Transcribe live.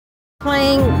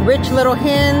Playing Rich Little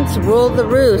Hens Rule the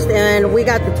Roost, and we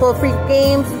got the 12 free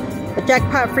games, the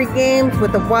jackpot free games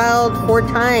with the wild 4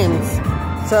 times.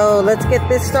 So let's get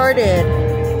this started.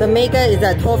 The mega is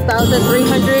at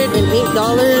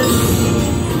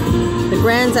 $12,308. The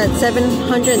grand's at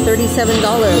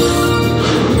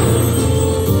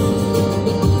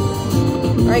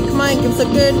 $737. Alright, come on, give us a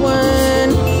good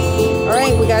one.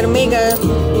 Alright, we got a mega.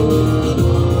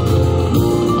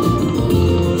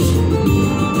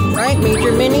 Alright,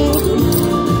 major mini.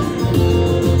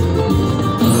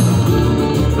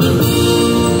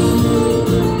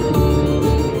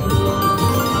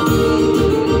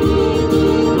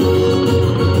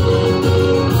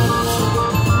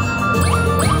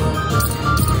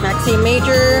 Maxi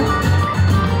major.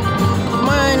 Come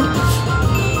on.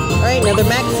 Alright, another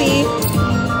maxi.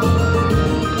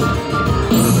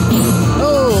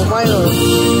 Oh, wild.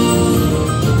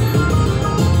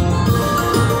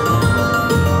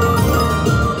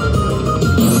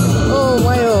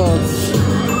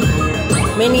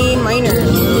 Mini minor.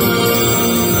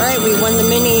 Alright, we won the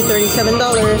mini, $37.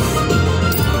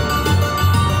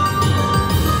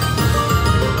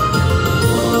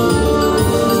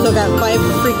 Still got 5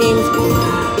 free games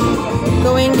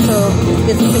going, so let's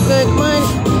get something good. Come on.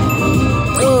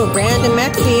 Oh, grand and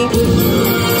maxi.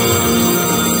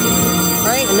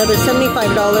 Alright, another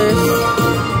 $75.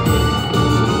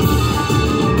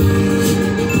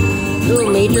 Oh,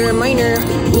 major and minor.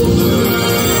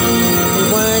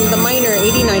 The minor,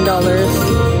 $89.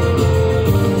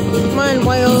 Come on,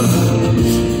 wild.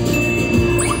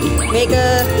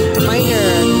 Mega minor.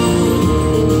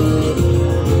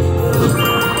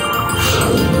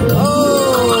 Oh!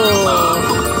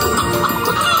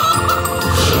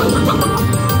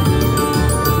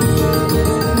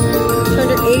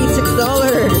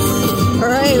 $286.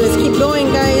 Alright, let's keep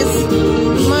going, guys.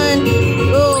 Come on.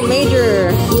 Oh,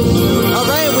 major.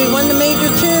 Alright, we won the major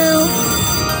too.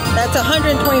 That's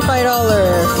 $125.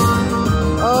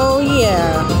 Oh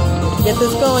yeah. Get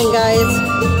this going, guys.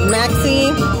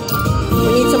 Maxi. We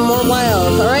need some more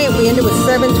wilds. Alright, we ended with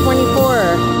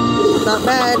 $724. Not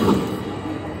bad.